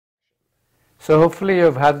So hopefully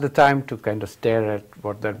you've had the time to kind of stare at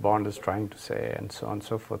what that bond is trying to say and so on and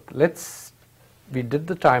so forth. We did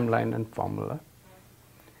the timeline and formula.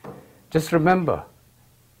 Just remember,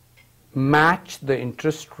 match the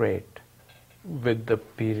interest rate with the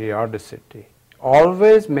periodicity.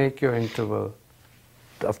 Always make your interval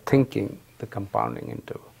of thinking the compounding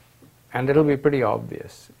interval. And it'll be pretty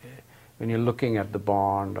obvious when you're looking at the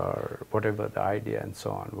bond or whatever the idea and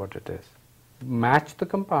so on, what it is. Match the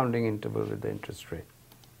compounding interval with the interest rate.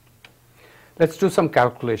 Let's do some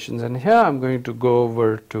calculations. And here I'm going to go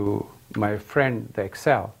over to my friend, the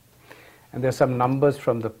Excel. And there's some numbers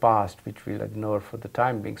from the past which we'll ignore for the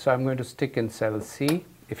time being. So I'm going to stick in cell C.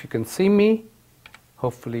 If you can see me,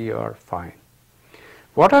 hopefully you're fine.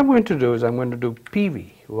 What I'm going to do is I'm going to do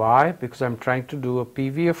PV. Why? Because I'm trying to do a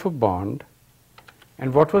PV of a bond.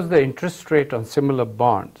 And what was the interest rate on similar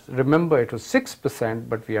bonds? Remember, it was 6%,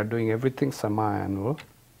 but we are doing everything semi-annual.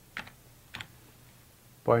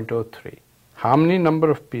 0.03. How many number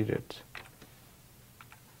of periods?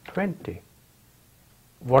 20.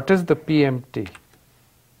 What is the PMT?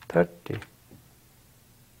 30.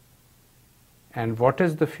 And what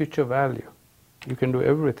is the future value? You can do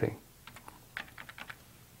everything.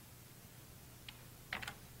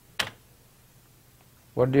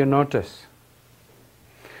 What do you notice?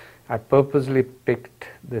 I purposely picked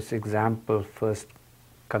this example first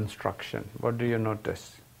construction. What do you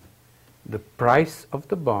notice? The price of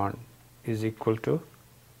the bond is equal to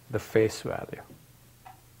the face value.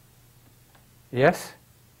 Yes?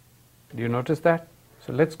 Do you notice that?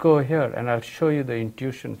 So let's go here and I'll show you the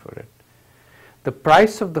intuition for it. The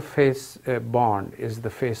price of the face bond is the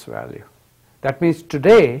face value. That means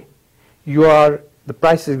today the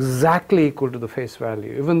price is exactly equal to the face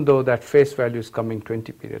value, even though that face value is coming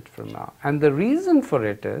 20 periods from now. And the reason for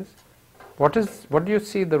it is, what do you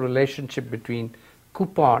see the relationship between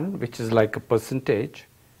coupon, which is like a percentage,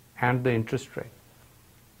 and the interest rate?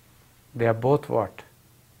 They are both what?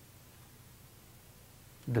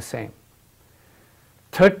 The same.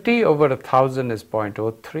 30 over 1,000 is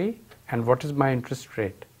 0.03, and what is my interest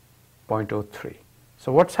rate? 0.03.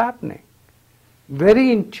 So what's happening?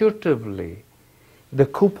 Very intuitively, the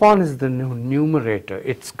coupon is the numerator.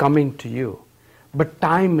 It's coming to you. But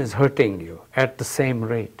time is hurting you at the same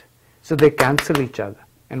rate. So they cancel each other.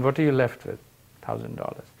 And what are you left with?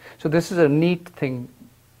 $1,000. So this is a neat thing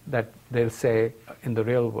that they'll say in the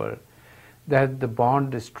real world, that the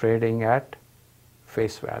bond is trading at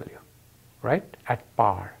face value, right? At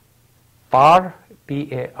par. Par,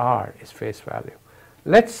 P-A-R, is face value.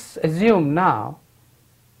 Let's assume now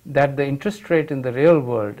that the interest rate in the real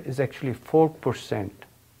world is actually 4%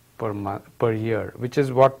 per month, per year, which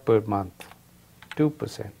is what per month?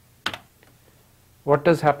 2%. What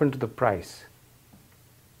does happen to the price?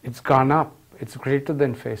 It's gone up. It's greater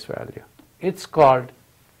than face value. It's called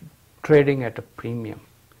trading at a premium.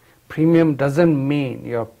 Premium doesn't mean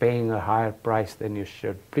you're paying a higher price than you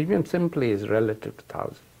should. Premium simply is relative to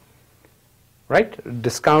 1,000. Right?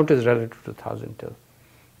 Discount is relative to 1,000 till.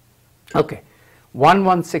 Okay.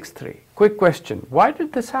 1163. Quick question. Why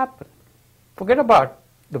did this happen? Forget about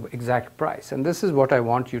the exact price. And this is what I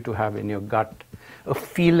want you to have in your gut. A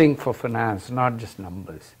feeling for finance, not just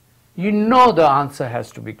numbers. You know the answer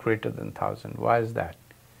has to be greater than 1,000. Why is that?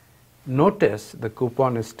 Notice the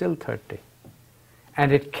coupon is still 30.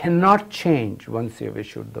 And it cannot change once you've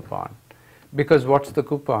issued the bond. Because what's the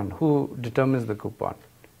coupon? Who determines the coupon?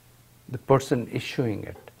 The person issuing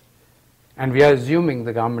it. And we are assuming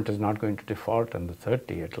the government is not going to default on the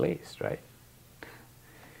 30 at least, right?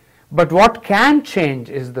 But what can change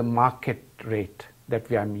is the market rate that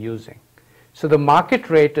we are using. So the market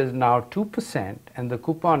rate is now 2% and the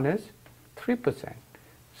coupon is 3%.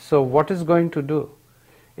 So what is going to do?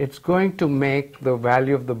 It's going to make the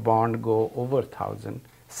value of the bond go over 1,000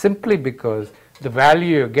 simply because the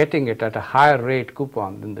value you're getting it at a higher rate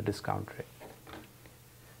coupon than the discount rate.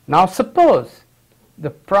 Now suppose the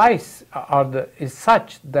price is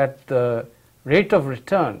such that the rate of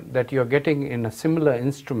return that you're getting in a similar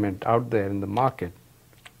instrument out there in the market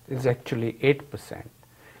is actually 8%.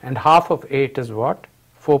 And half of 8 is what?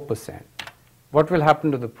 4%. What will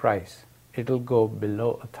happen to the price? It will go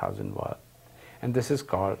below 1,000 watt. And this is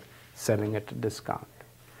called selling at a discount.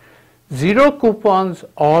 Zero coupons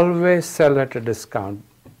always sell at a discount.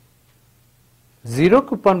 Zero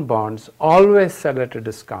coupon bonds always sell at a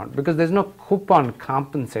discount because there's no coupon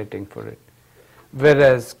compensating for it.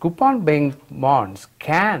 Whereas coupon-bearing bonds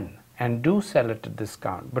can and do sell at a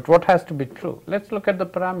discount. But what has to be true? Let's look at the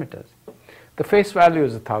parameters. The face value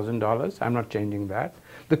is $1,000. I'm not changing that.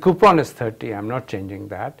 The coupon is 30. I'm not changing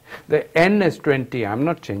that. The N is 20. I'm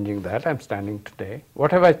not changing that. I'm standing today.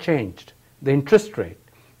 What have I changed? the interest rate.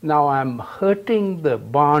 Now I'm hurting the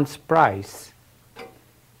bond's price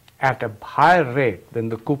at a higher rate than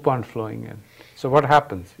the coupon flowing in. So what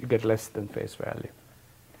happens? You get less than face value.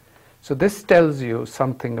 So this tells you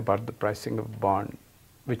something about the pricing of bond,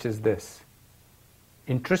 which is this.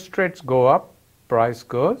 Interest rates go up, price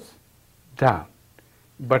goes down.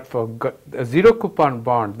 But for a zero coupon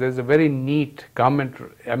bond, there's a very neat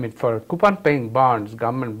for coupon paying bonds,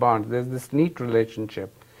 government bonds, there's this neat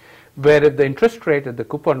relationship where if the interest rate and the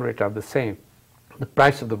coupon rate are the same, the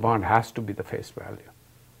price of the bond has to be the face value.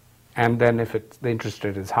 And then if the interest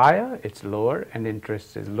rate is higher, it's lower, and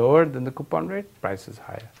interest is lower than the coupon rate, price is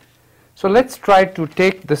higher. So let's try to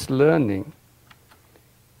take this learning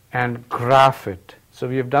and graph it. So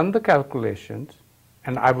we have done the calculations,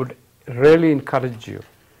 and I would really encourage you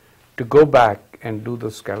to go back and do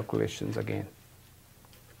those calculations again.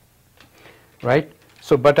 Right?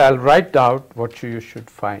 So, but I'll write out what you should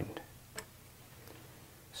find.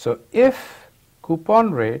 So if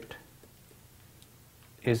coupon rate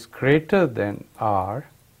is greater than R,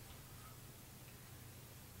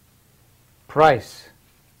 price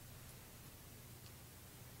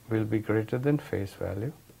will be greater than face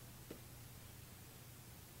value.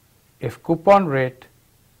 If coupon rate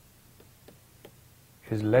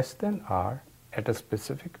is less than R at a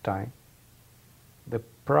specific time, the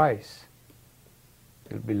price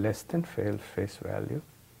will be less than face value.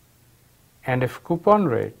 And if coupon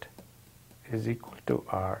rate is equal to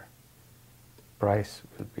R, price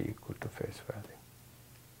will be equal to face value.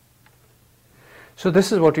 So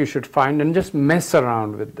this is what you should find, and just mess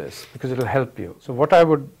around with this because it will help you. So what I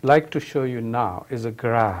would like to show you now is a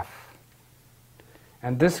graph.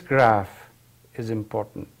 And this graph is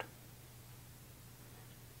important.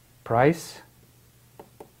 Price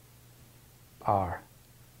R,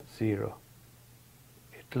 0.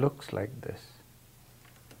 It looks like this.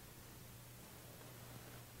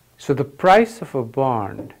 So the price of a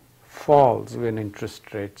bond falls when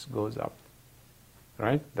interest rates goes up,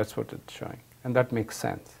 right? That's what it's showing, and that makes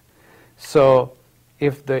sense. So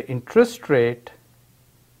if the interest rate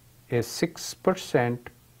is 6%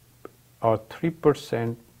 or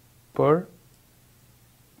 3% per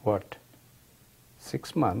what?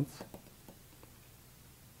 6 months,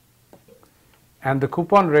 and the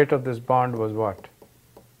coupon rate of this bond was what?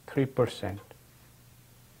 3%.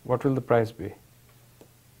 What will the price be?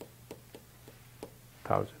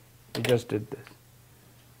 1,000. We just did this.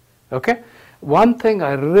 Okay? One thing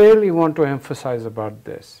I really want to emphasize about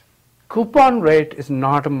this, coupon rate is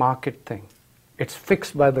not a market thing. It's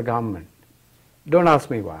fixed by the government. Don't ask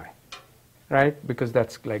me why, right? Because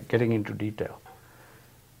that's like getting into detail.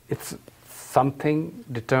 It's something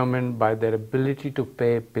determined by their ability to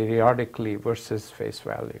pay periodically versus face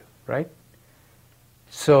value, right?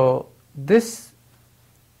 So this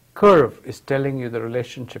curve is telling you the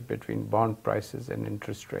relationship between bond prices and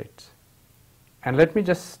interest rates. And let me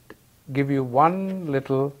just give you one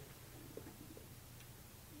little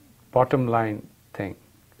bottom line thing.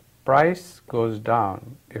 Price goes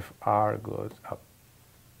down if R goes up.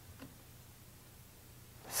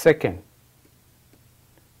 Second,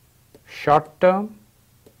 short term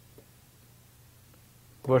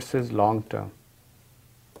versus long term.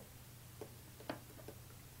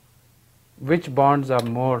 Which bonds are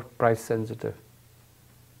more price sensitive?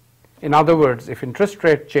 In other words, if interest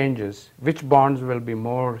rate changes, which bonds will be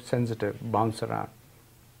more sensitive, bounce around?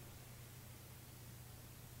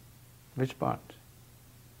 Which bonds?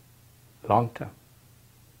 Long term.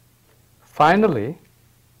 Finally,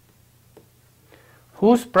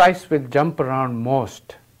 whose price will jump around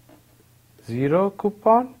most? Zero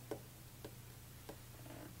coupon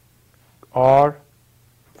or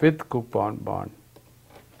with coupon bond?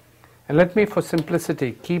 And let me, for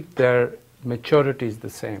simplicity, keep their maturities the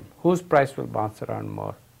same. Whose price will bounce around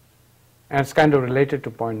more? And it's kind of related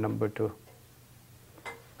to point number 2.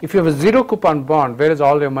 If you have a zero coupon bond, where is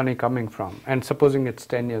all your money coming from? And supposing it's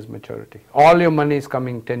 10 years maturity. All your money is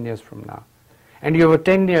coming 10 years from now. And you have a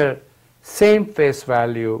 10-year same face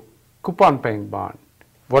value coupon paying bond.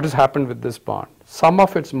 What has happened with this bond? Some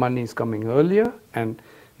of its money is coming earlier and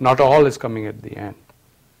not all is coming at the end.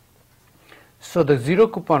 So the zero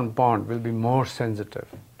coupon bond will be more sensitive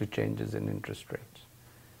to changes in interest rates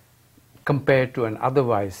compared to an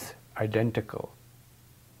otherwise identical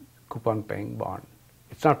coupon paying bond.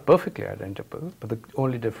 It's not perfectly identical, but the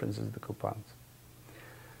only difference is the coupons.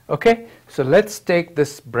 Okay, so let's take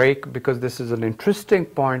this break because this is an interesting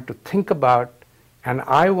point to think about, and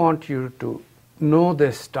I want you to know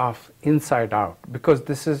this stuff inside out because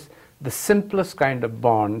this is the simplest kind of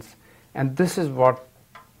bonds, and this is what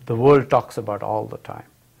the world talks about all the time.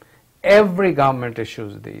 Every government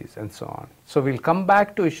issues these and so on. So we'll come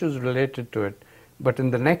back to issues related to it, but in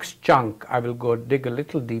the next chunk I will go dig a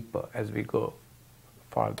little deeper as we go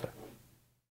farther.